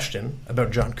the question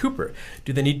about John Cooper?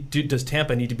 Does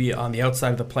Tampa need to be on the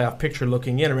outside of the playoff picture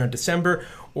looking in around December,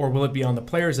 or will it be on the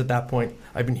players at that point?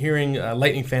 I've been hearing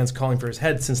Lightning fans calling for his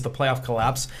head since the playoff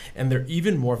collapse, and they're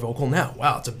even more vocal now.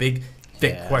 Wow, it's a big,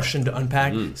 thick question to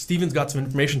unpack. Steven's got some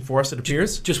information for us, it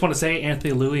appears. Just want to say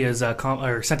Anthony Louie has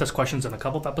sent us questions on a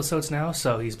couple of episodes now,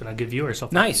 so he's been a good viewer so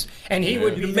far. Nice. And he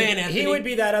would be he would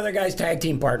be that other guy's tag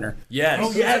team partner. Yes.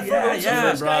 Oh,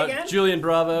 yeah. Julian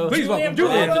Bravo. Please welcome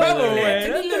Julian Bravo.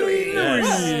 Anthony Louie.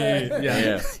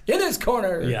 Yeah. In his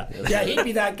corner. Yeah, he'd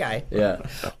be that guy. Yeah.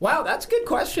 Wow, that's a good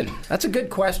question. That's a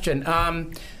good question.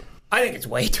 I think it's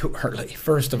way too early,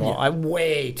 first of all.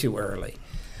 Way too early.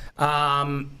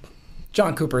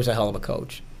 John Cooper is a hell of a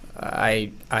coach.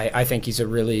 I think he's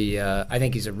really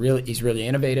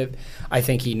innovative. I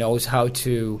think he knows how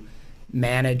to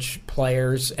manage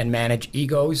players and manage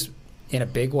egos in a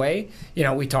big way.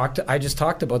 I just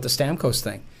talked about the Stamkos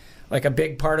thing. Like, a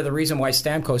big part of the reason why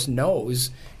Stamkos knows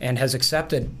and has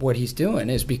accepted what he's doing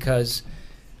is because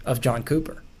of John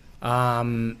Cooper.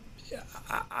 They're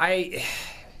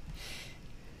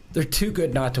too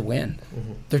good not to win.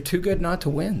 Mm-hmm. They're too good not to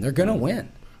win. They're going to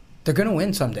win. They're going to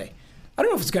win someday. I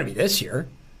don't know if it's going to be this year,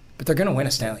 but they're going to win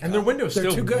a Stanley Cup. And their window's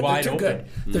still too good. wide They're too open.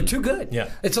 good. They're too good. Yeah.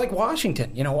 It's like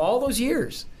Washington, all those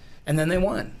years. And then they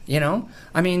won,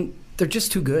 I mean, they're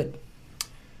just too good.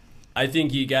 I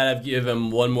think you got to give them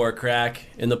one more crack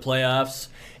in the playoffs.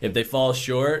 If they fall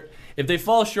short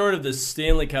of the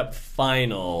Stanley Cup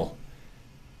final,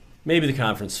 maybe the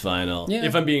conference final,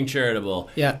 if I'm being charitable.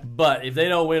 Yeah. But if they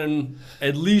don't win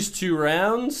at least 2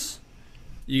 rounds,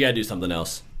 you got to do something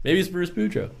else. Maybe it's Bruce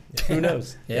Boudreau. Who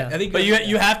knows? Yeah. I think but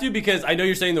you have to, because I know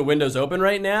you're saying the window's open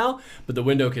right now, but the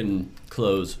window can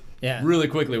close really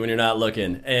quickly when you're not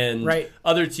looking. And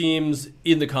other teams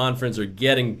in the conference are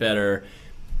getting better.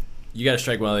 You got to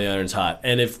strike while the iron's hot.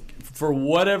 And if, for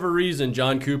whatever reason,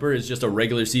 John Cooper is just a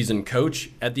regular season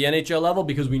coach at the NHL level,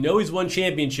 because we know he's won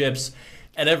championships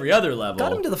at every other level.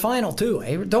 Got him to the final,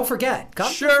 too. Don't forget.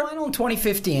 Got him to the final in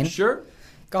 2015. Sure.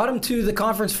 Got him to the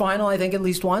conference final, I think, at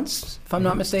least once, if I'm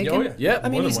not mistaken. Oh, yeah. I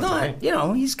mean, he's not,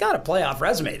 he's got a playoff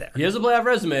resume there. He has a playoff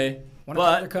resume, Won a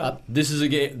Calder Cup. This is a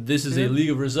game. This is a league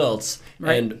of results,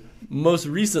 and most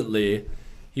recently,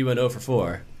 he went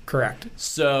 0-4. Correct.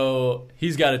 So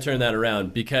he's got to turn that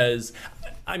around, because,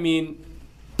 I mean,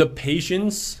 the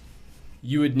patience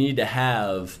you would need to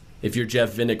have if you're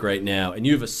Jeff Vinik right now, and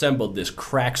you've assembled this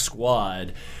crack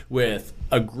squad with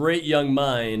a great young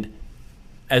mind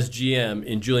as GM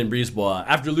in Julien Brisebois,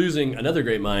 after losing another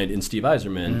great mind in Steve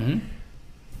Yzerman,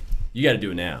 you got to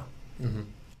do it now. Mm-hmm.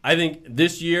 I think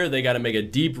this year they got to make a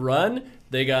deep run.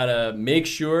 They got to make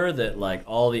sure that, like,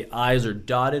 all the I's are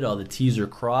dotted, all the T's are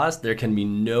crossed. There can be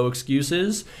no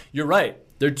excuses. You're right.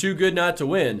 They're too good not to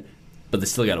win, but they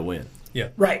still got to win. Yeah.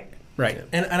 Right.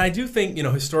 And I do think,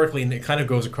 historically, and it kind of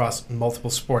goes across multiple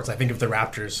sports. I think of the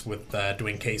Raptors with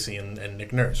Dwayne Casey and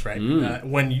Nick Nurse, right?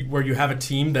 Where you have a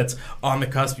team that's on the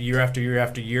cusp year after year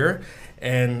after year,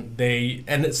 and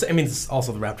it's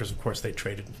also the Raptors, of course. They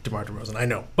traded DeMar DeRozan, I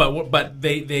know, but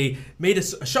they made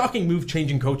a shocking move,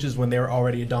 changing coaches when they were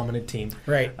already a dominant team.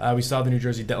 Right. We saw the New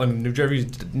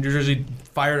Jersey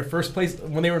fired first place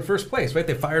when they were in first place, right?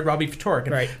 They fired Robbie Ftork.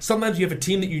 And sometimes you have a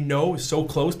team that is so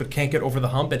close but can't get over the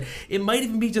hump, and it might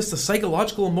even be just a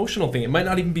psychological, emotional thing. It might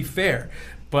not even be fair.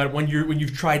 But when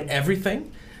you've tried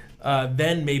everything,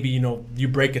 then maybe you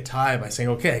break a tie by saying,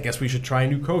 okay, I guess we should try a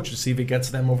new coach to see if it gets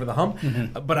them over the hump.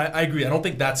 Mm-hmm. But I agree. I don't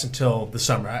think that's until the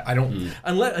summer. I don't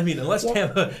unless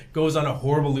Tampa goes on a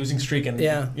horrible losing streak and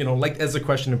like as the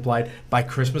question implied, by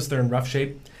Christmas they're in rough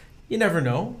shape. You never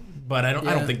know. But I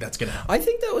don't think that's going to happen. I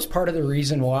think that was part of the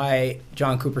reason why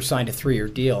John Cooper signed a 3-year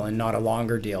deal and not a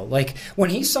longer deal. Like, when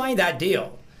he signed that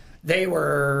deal, they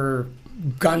were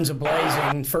guns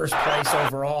a-blazing, first place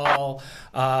overall.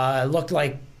 Looked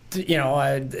like,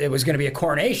 it was going to be a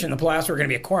coronation. The playoffs were going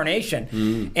to be a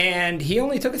coronation. And he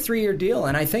only took a 3-year deal.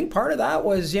 And I think part of that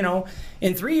was,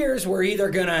 in 3 years, we're either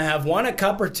going to have won a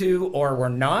cup or two or we're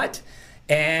not.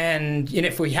 And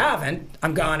if we haven't,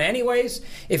 I'm gone anyways.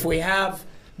 If we have,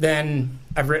 then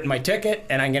I've written my ticket,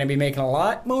 and I'm going to be making a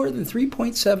lot more than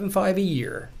 $3.75 a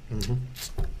year. Mm-hmm.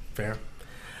 Fair.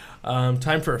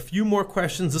 Time for a few more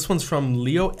questions. This one's from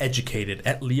Leo Educated,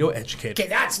 at Leo Educated. Okay,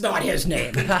 that's not his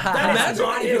name. That's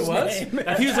not his name.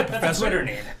 If he was a professor.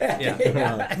 name.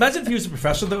 Yeah. Imagine if he was a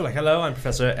professor, though. Like, hello, I'm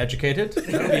Professor Educated.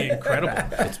 That would be incredible.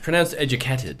 It's pronounced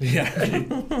educated.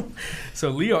 Yeah. So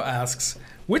Leo asks,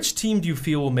 which team do you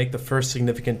feel will make the first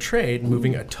significant trade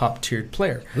moving a top-tiered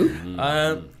player?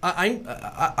 I'm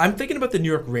thinking about the New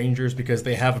York Rangers because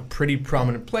they have a pretty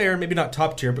prominent player, maybe not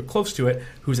top-tier, but close to it,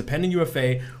 who's a pending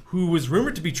UFA, who was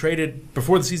rumored to be traded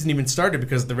before the season even started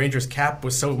because the Rangers' cap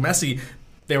was so messy.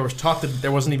 There was talk that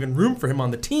there wasn't even room for him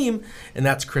on the team, and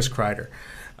that's Chris Kreider.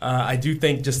 I do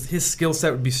think just his skill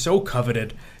set would be so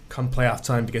coveted come playoff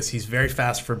time because he's very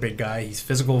fast for a big guy. He's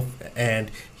physical,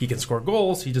 and he can score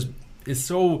goals. He just is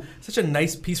such a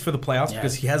nice piece for the playoffs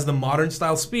because he has the modern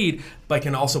style speed, but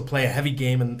can also play a heavy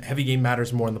game, and heavy game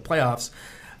matters more in the playoffs.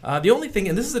 The only thing,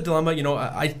 and this is a dilemma,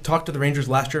 I talked to the Rangers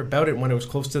last year about it when it was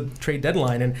close to the trade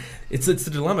deadline, and it's a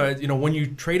dilemma. When you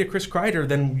trade a Chris Kreider,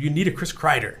 then you need a Chris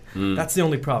Kreider. That's the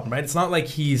only problem, right? It's not like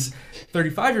he's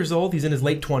 35 years old; he's in his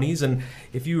late 20s, and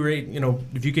if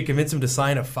you could convince him to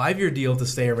sign a 5-year deal to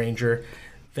stay a Ranger,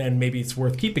 then maybe it's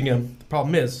worth keeping him. The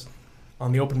problem is,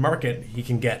 on the open market,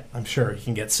 I'm sure he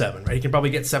can get 7, right? He can probably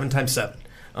get 7 times 7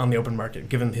 on the open market,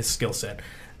 given his skill set.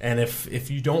 And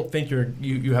if you don't think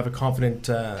you have a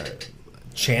confident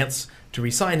chance to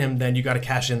re-sign him, then you got to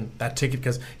cash in that ticket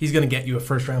because he's going to get you a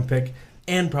first-round pick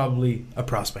and probably a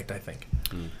prospect, I think.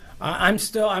 I'm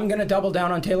going to double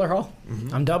down on Taylor Hall.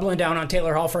 Mm-hmm. I'm doubling down on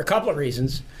Taylor Hall for a couple of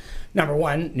reasons. Number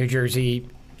one, New Jersey,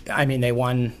 they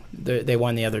won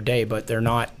the other day, but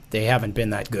they haven't been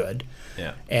that good.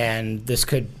 Yeah. And this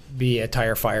could be a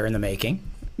tire fire in the making.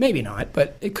 Maybe not,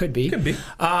 but it could be. Could be.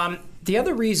 The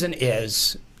other reason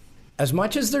is, as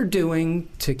much as they're doing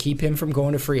to keep him from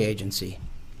going to free agency,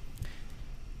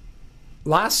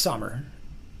 last summer,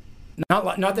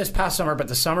 not this past summer, but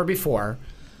the summer before,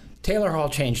 Taylor Hall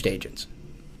changed agents,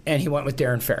 and he went with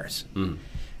Darren Ferris.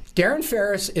 Darren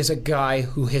Ferris is a guy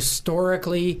who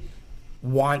historically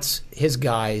wants his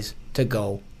guys to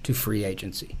go to free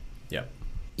agency. Yep.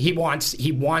 He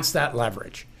wants that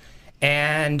leverage.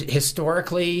 And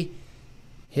historically,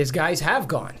 his guys have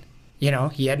gone.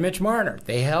 He had Mitch Marner.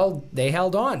 They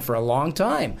held on for a long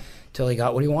time till he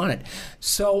got what he wanted.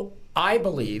 So I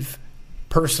believe,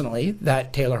 personally,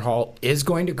 that Taylor Hall is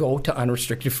going to go to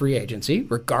unrestricted free agency,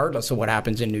 regardless of what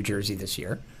happens in New Jersey this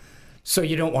year. So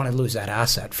you don't want to lose that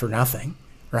asset for nothing,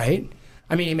 right?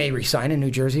 He may resign in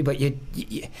New Jersey, but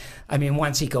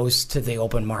once he goes to the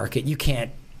open market, you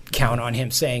can't count on him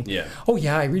saying, "Oh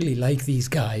yeah, I really like these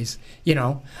guys."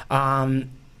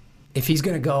 If he's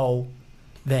going to go,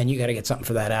 then you got to get something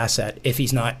for that asset. If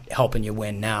he's not helping you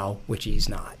win now, which he's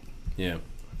not. Yeah,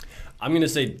 I'm going to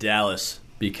say Dallas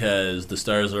because the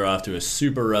Stars are off to a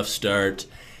super rough start,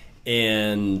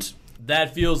 and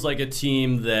that feels like a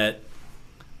team that,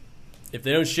 if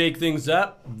they don't shake things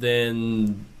up,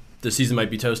 then the season might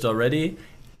be toast already.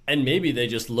 And maybe they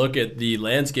just look at the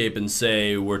landscape and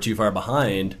say, we're too far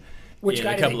behind. Which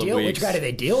guy do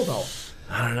they deal, though?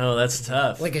 I don't know. That's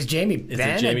tough. Like, is Jamie Benn? Is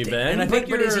it Jamie Benn? And I think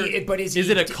is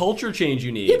it a culture change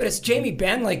you need? Yeah, but is Jamie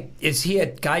Benn, is he a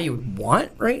guy you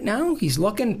want right now? He's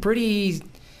looking pretty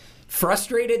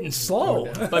frustrated and slow.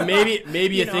 But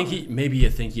maybe you think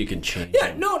you can change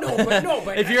him.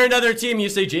 But if you're another team, you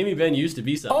say Jamie Benn used to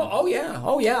be something. Oh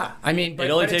yeah. But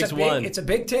it only takes one. It's a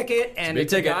big ticket, and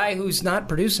it's a guy who's not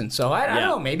producing. So I don't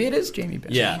know. Maybe it is Jamie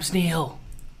Benn. Yeah. James Neal.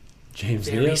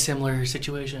 Very similar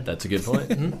situation. That's a good point.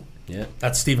 Mm-hmm. Yeah.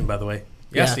 That's Steven, by the way.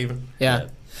 Yeah, Steven. Yeah.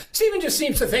 Steven just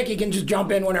seems to think he can just jump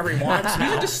in whenever he wants. You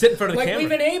can just sit in front of the camera.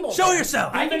 We've enabled. Show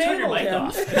yourself. I've enabled your mic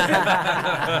off.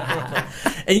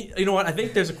 And you know what? I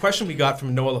think there's a question we got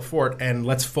from Noah Lafort, and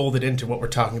let's fold it into what we're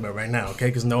talking about right now, okay?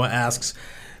 Because Noah asks,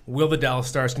 will the Dallas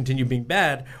Stars continue being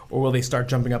bad, or will they start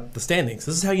jumping up the standings?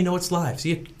 This is how you know it's live.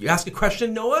 See, you ask a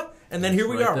question, Noah, and then here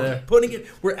we are.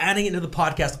 We're adding it into the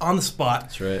podcast on the spot.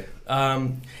 That's right.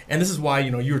 And this is why,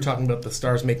 you were talking about the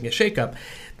Stars making a shakeup.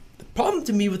 The problem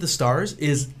to me with the Stars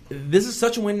is this is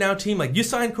such a win now team. Like, you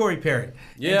signed Corey Perry.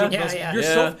 Yeah. You're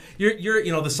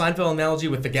the Seinfeld analogy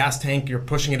with the gas tank. You're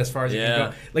pushing it as far as you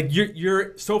can go. Like,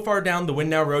 you're so far down the win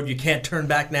now road, you can't turn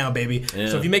back now, baby. Yeah.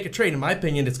 So if you make a trade, in my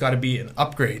opinion, it's got to be an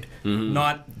upgrade,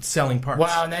 not selling parts.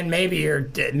 Well, and then maybe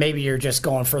you're just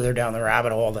going further down the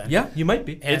rabbit hole. Then you might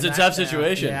be. It's a tough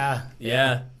situation.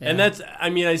 Yeah. And that's,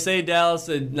 I say Dallas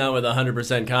not with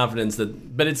 100% confidence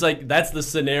but it's like that's the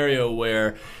scenario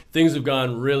where things have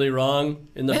gone really wrong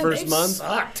in the first month.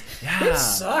 Sucked. Yeah. They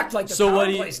sucked. Like the power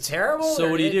play's terrible. So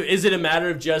what do you do? Is it a matter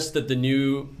of just that the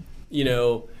new,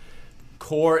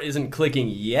 core isn't clicking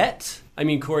yet? I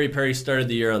mean, Corey Perry started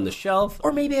the year on the shelf.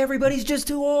 Or maybe everybody's just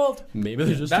too old. Maybe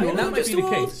they're just too old. That might be the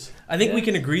case. I think we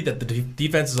can agree that the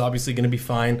defense is obviously going to be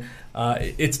fine.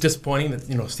 It's disappointing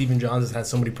that Stephen Johns has had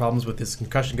so many problems with his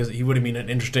concussion because he would have been an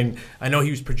interesting. I know he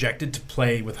was projected to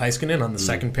play with Heiskanen on the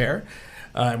second pair,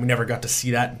 and we never got to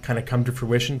see that kind of come to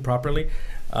fruition properly.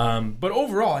 But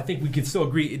overall, I think we can still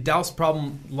agree Dallas'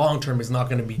 problem long term is not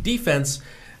going to be defense.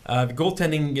 The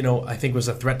goaltending, I think was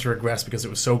a threat to regress because it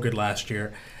was so good last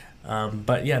year.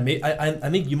 But yeah, I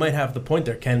think you might have the point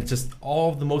there, Ken. Just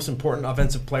all of the most important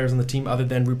offensive players on the team, other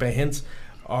than Rupe Hintz,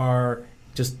 are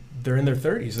just they're in their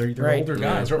 30s. They're either older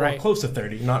guys or close to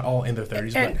 30, not all in their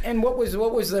 30s. And what was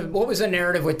the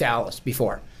narrative with Dallas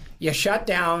before? You shut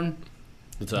down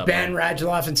Ben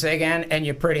Radulov and Sagan, and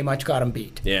you pretty much got them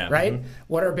beat. Yeah. Right. Mm-hmm.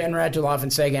 What are Ben Radulov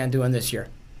and Sagan doing this year?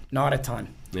 Not a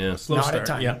ton. Yeah, not a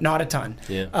ton. Yeah. Not a ton.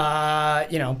 Yeah.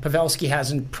 Pavelski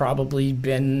hasn't probably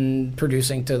been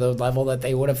producing to the level that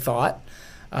they would have thought.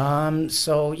 When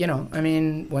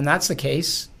that's the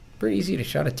case, pretty easy to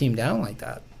shut a team down like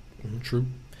that. Mm-hmm. True.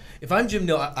 If I'm Jim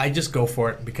Nill, I just go for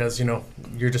it because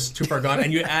you're just too far gone,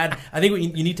 and you add. I think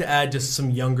you need to add just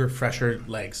some younger, fresher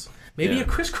legs. Maybe a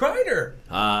Chris Kreider.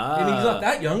 I mean, he's not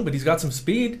that young, but he's got some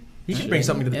speed. He should bring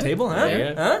something to the table, huh?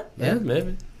 Yeah,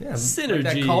 maybe. Yeah, synergy. Like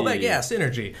that callback,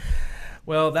 synergy.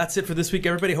 Well, that's it for this week,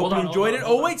 everybody. Hope you enjoyed it.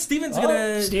 Oh, wait, Steven's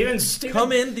going to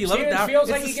come in the 11th hour. Feels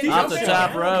like he can off the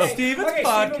top row. Steven's podcast. Steven,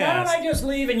 why don't I just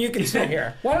leave and you can sit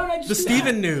here? Why don't I just The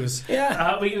Steven news.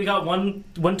 Yeah. We got one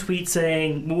tweet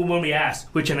saying, when we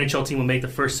asked which NHL team will make the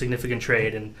first significant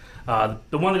trade, and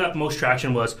the one that got the most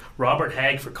traction was Robert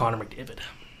Hagg for Connor McDavid.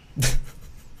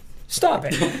 Stop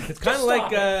it. It's kind of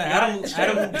like Adam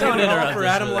for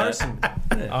Adam Larson.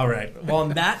 All right. Well, on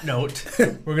that note,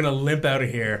 we're going to limp out of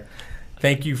here.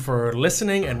 Thank you for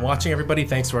listening and watching, everybody.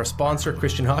 Thanks to our sponsor,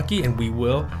 Christian Hockey, and we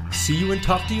will see you and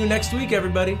talk to you next week,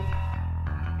 everybody.